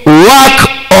work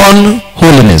on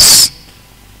holiness.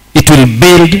 It will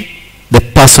build the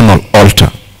personal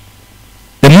altar.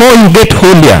 The more you get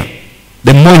holier,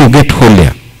 the more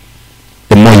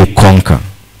you conquer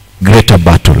greater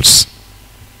battles.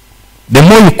 The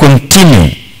more you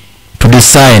continue to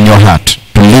desire in your heart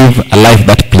to live a life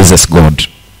that pleases God.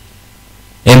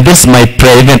 And this is my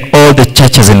prayer, even all the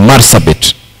churches in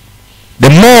Marsabit. The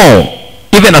more,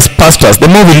 even as pastors, the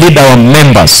more we lead our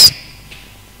members.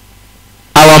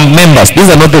 These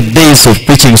are not the days of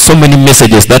preaching so many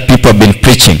messages that people have been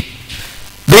preaching.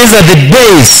 These are the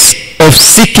days of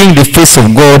seeking the face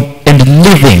of God and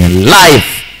living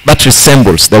life that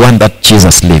resembles the one that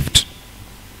Jesus lived.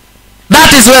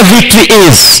 That is where victory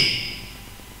is.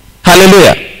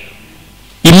 Hallelujah.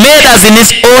 He made us in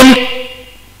his own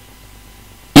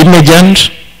image and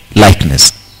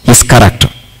likeness, his character.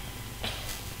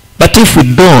 But if we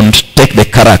don't take the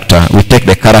character, we take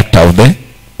the character of the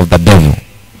devil.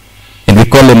 And we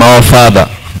call him our father.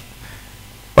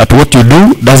 But what you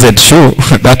do doesn't show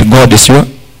that God is your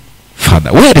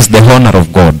father. Where is the honor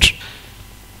of God?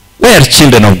 Where are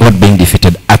children of God being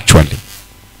defeated actually?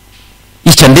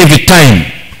 Each and every time.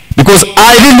 Because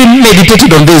I really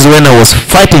meditated on this when I was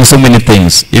fighting so many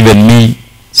things. Even me,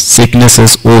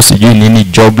 sicknesses, OCG,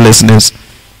 joblessness.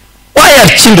 Why are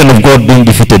children of God being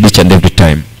defeated each and every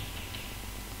time?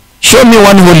 Show me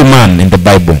one holy man in the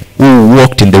Bible who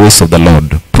walked in the ways of the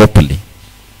Lord properly,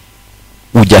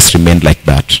 who just remained like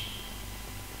that.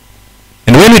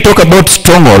 And when we talk about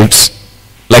strongholds,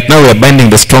 like now we are binding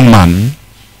the strong man,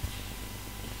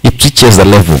 it reaches the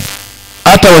level.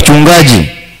 Hata wachungaji,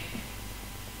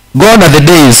 gone are the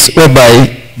days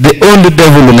whereby the only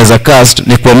devil unaweza cast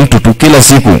ni kwa mtu tu kila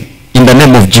siku in the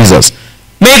name of Jesus.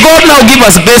 May God now give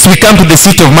us grace. We come to the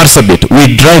city of Marsabit. We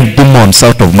drive demons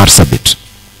out of Marsabit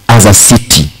as a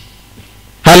city.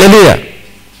 Hallelujah.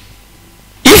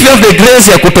 If you have the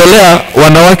grace ya kutolea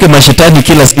wanawake mashetani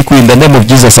kila siku in the name of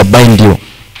Jesus, I bind you.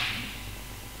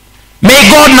 May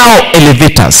God now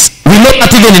elevate us. We know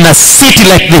that even in a city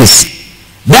like this,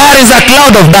 there is a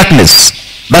cloud of darkness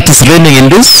that is reigning in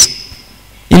this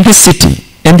city,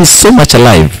 and is so much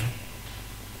alive.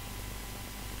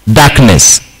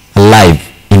 Darkness alive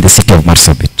in the city of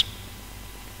Marsabit.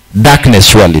 Darkness,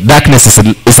 surely. Darkness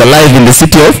is alive in the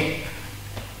city of...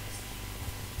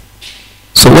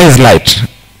 So where is light?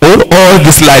 All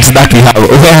these lights that we have,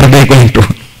 where are they going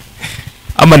to?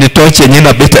 Ama ni torch yenye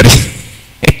na battery.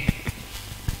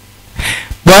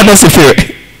 Bwana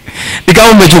sifiwe. Ni kama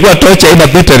umechukua torch ina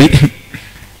battery.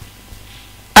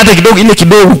 Hata kidogo ile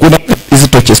kidogo kuna hizi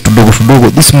torches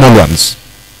tudogo, these small ones.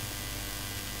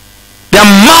 The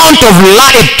amount of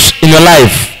light in your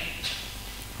life.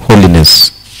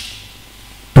 Holiness.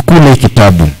 Tukule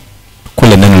kitabu.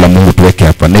 Tukule neno la Mungu tuweke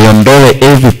hapa. Niondoe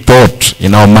every thought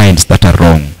in our minds that are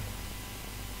wrong.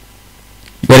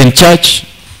 You are in church,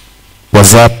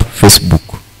 WhatsApp, Facebook,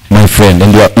 my friend,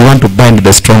 and you want to bind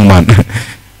the strong man.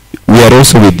 We are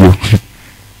also with you.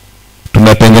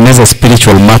 Tumetengeneza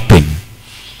spiritual mapping.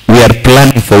 We are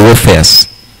planning for warfares.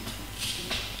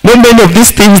 Not many of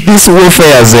these things, these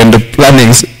warfares and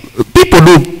plannings, people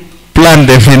do plan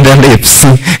them in their lips.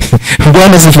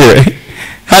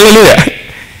 Hallelujah.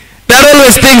 There are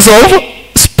always things of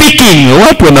speaking.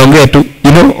 What wanaongea tu?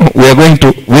 You know, we are going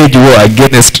to wage war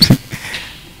against.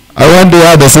 I wonder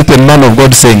how the certain man of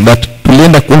God saying that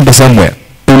tulienda kuomba somewhere.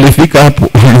 Tulifika hapo.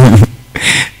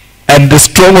 And the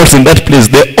strongholds in that place,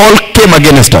 they all came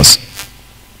against us.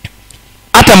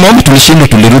 Hata maombi tulishindwa,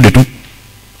 tulirudi tu.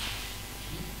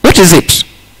 What is it?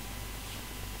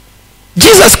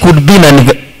 Jesus could be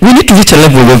we need to reach a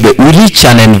level where we reach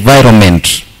an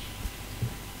environment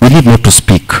we need not to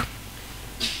speak.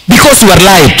 Because you are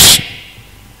light.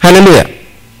 Hallelujah.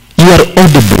 You are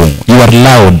audible. You are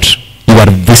loud. You are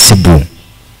visible.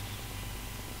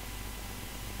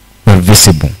 You are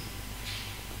visible.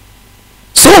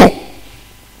 So,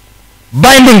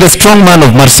 binding the strong man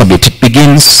of Marsabit, it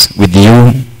begins with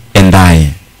you and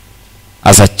I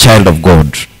as a child of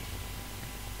God.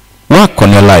 Work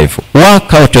on your life.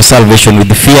 Work out your salvation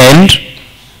with fear and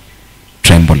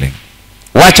trembling.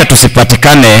 Wacha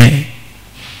tusipatikane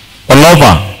all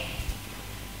over.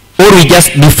 Or we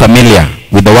just be familiar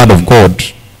with the word of God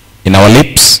in our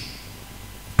lips.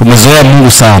 Tumezoea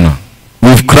Mungu sana.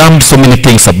 We've crammed so many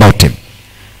things about him.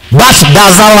 But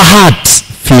does our heart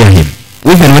fear him?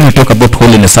 Even when we talk about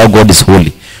holiness, how God is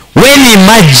holy. When you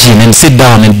imagine and sit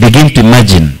down and begin to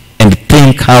imagine and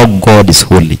think how God is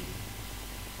holy,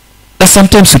 that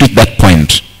sometimes you reach that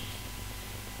point.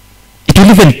 It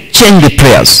will even change the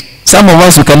prayers. Some of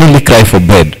us, we can only cry for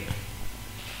bread.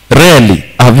 Rarely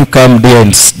have you come there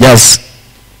and just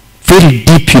feel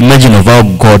deep imagine of how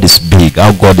God is big,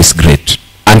 how God is great,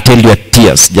 until your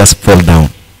tears just fall down.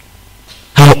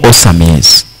 How awesome he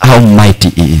is, how mighty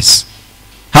he is,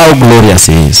 how glorious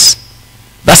he is.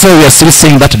 That's why we are still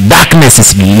saying that darkness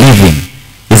is living,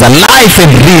 is alive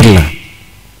and real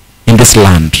in this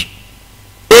land.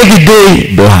 Every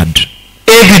day blood.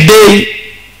 Every day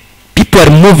people are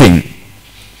moving.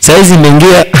 Saizi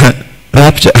mengia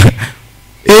rapture.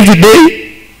 Every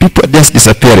day people are just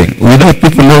disappearing without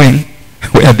people knowing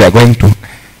where they are going to.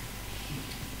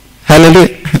 Hallelujah.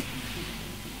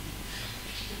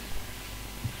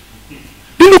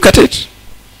 You look at it.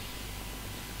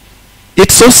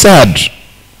 It's so sad.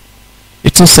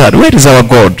 It's so sad. Where is our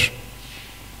God?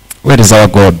 Where is our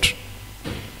God?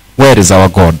 Where is our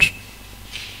God?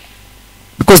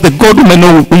 Because the God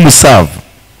whom we serve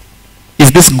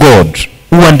is this God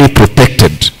who one day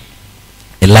protected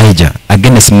Elijah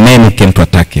against men who came to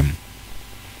attack him.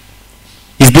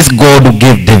 Is this God who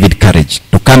gave David courage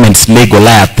to come and slay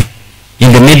Goliath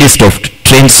in the midst of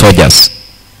trained soldiers.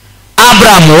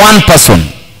 Abraham, one person,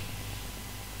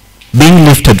 being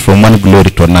lifted from one glory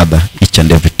to another each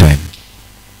and every time.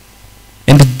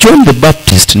 And John the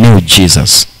Baptist knew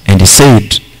Jesus, and he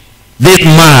said, this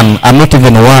man, I'm not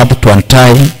even worth to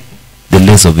untie the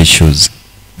lace of his shoes.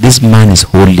 This man is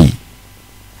holy,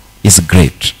 is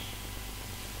great.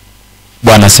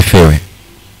 Bwana asifiwe.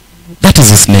 That is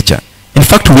his nature. In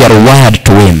fact, we are wired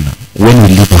to win when we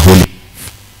live a holy life.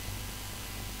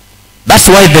 That's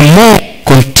why the more we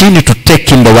continue to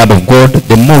take in the word of God,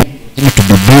 the more we continue to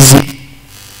be busy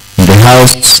in the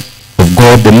house of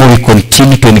God, the more we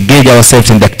continue to engage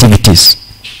ourselves in the activities.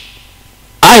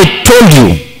 I told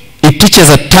you, it teaches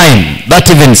a time that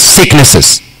even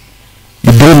sicknesses,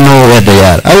 you don't know where they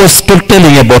are. I was still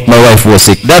telling you about my wife who was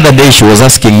sick. The other day she was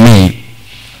asking me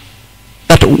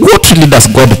that what really does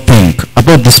God think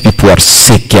about these people who are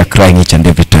sick here crying each and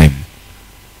every time.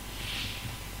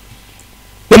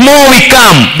 The more we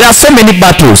come, there are so many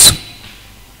battles.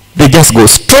 They just go.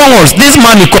 Strongholds. This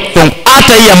man we call from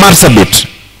after here Marsabit.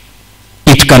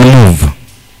 It can move.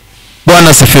 Bwana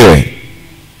asifiwe.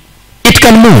 It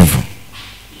can move.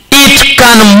 It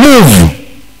can move.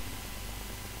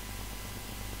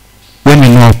 When we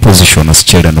know our position as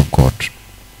children of God.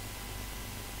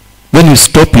 When we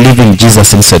stop leaving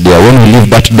Jesus inside there, when we leave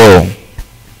that door,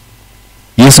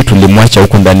 Yesu tulimwacha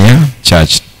huko ndani ya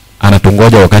church.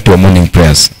 Anatungoja wakati wa morning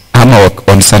prayers. Ama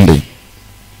on Sunday.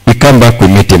 We come back, we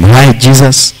meet him. Hi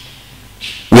Jesus.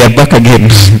 We are back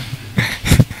again.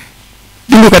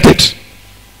 You look at it.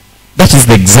 That is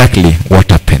exactly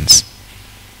what happens.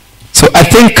 So I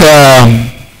think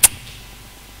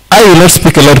I will not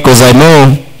speak a lot because I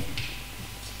know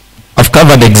I've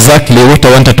covered exactly what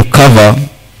I wanted to cover.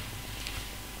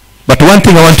 But one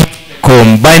thing I want to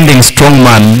combining strong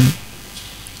man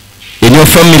in your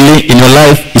family, in your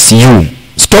life, is you.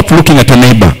 Stop looking at a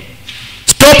neighbor.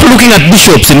 Stop looking at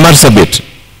bishops in Marsabit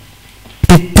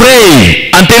to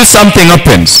pray until something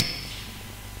happens.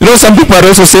 You know, some people are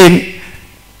also saying,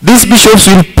 these bishops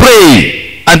will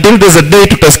pray until there's a day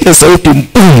tutasikia sauti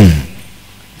boom,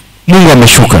 Mungu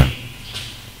ameshuka.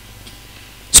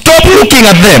 Stop looking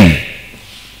at them.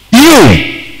 You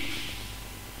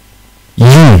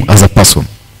as a person.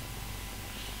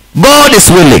 God is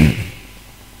willing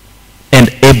and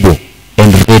able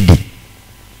and ready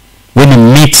when he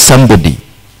meets somebody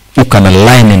who can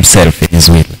align himself in his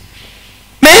will.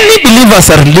 Many believers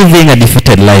are living a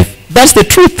defeated life. That's the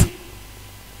truth.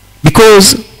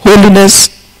 Because holiness,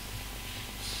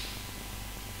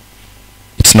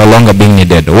 it's no longer being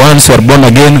needed. Once we are born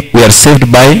again, we are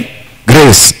saved by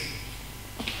grace.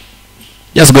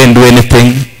 Just go and do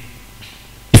anything.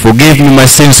 Forgive me my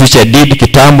sins which I did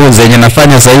kitambo, zenye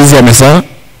nafanya saizi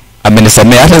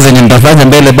amenisamea, hata zenye nitafanya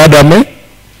mbele bado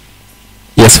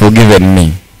he has forgiven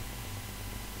me.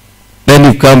 Then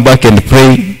you come back and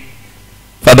pray,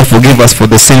 Father, forgive us for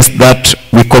the sins that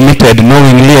we committed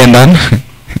knowingly and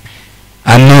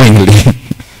unknowingly.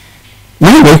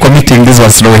 We were committing these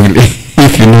ones knowingly,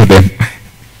 if you know them.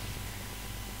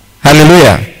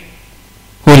 Hallelujah.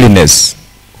 Holiness.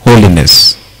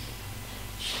 Holiness.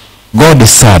 God is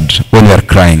sad when we are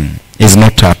crying. He is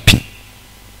not happy.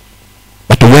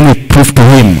 But when we prove to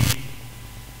him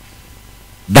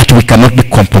that we cannot be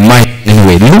compromised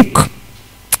anyway. Look,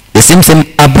 the same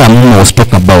Abraham was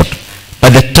talking about. By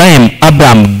the time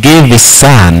Abraham gave his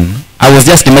son, I was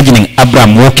just imagining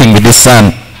Abraham walking with his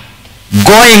son,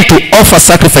 going to offer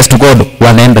sacrifice to God.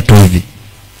 Wanaenda tu hivi.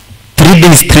 3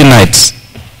 days, 3 nights.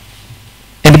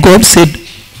 And God said,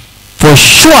 for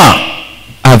sure,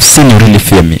 I've seen you really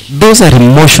fear me. Those are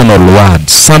emotional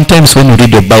words. Sometimes when you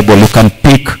read the Bible, you can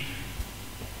pick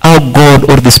how God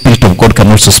or the Spirit of God can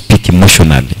also speak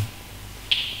emotionally.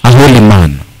 A holy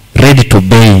man, ready to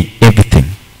obey everything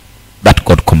that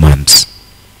God commands.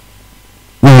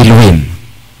 We will win.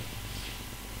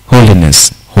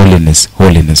 Holiness, holiness,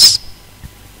 holiness.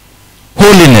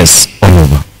 Holiness all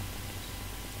over.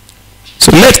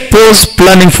 So let's pause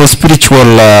planning for spiritual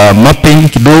mapping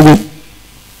kidogo.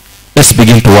 Let's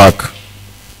begin to work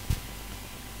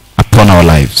upon our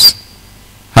lives.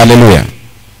 Hallelujah.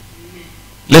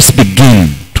 Let's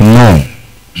begin to know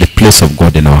the place of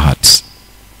God in our hearts.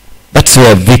 That's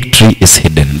where victory is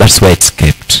hidden. That's where it's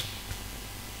kept.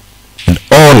 And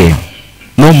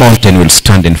no mountain will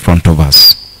stand in front of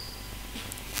us.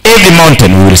 Every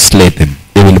mountain we will slay them.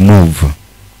 They will move.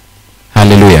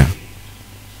 Hallelujah.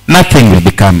 Nothing will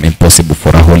become impossible for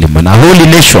a holy man. A holy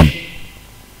nation.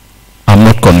 I'm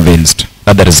not convinced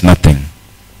that there is nothing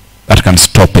that can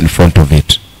stop in front of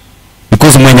it.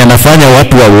 Because mwenye anafanya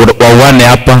watu wawane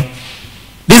hapa,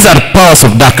 these are powers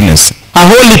of darkness. A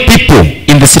holy people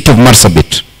in the city of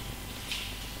Marsabit,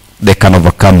 they can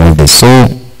overcome all this. So,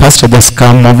 Pastor, just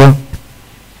come over.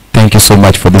 Thank you so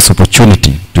much for this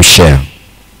opportunity to share.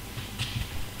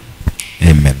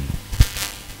 Amen.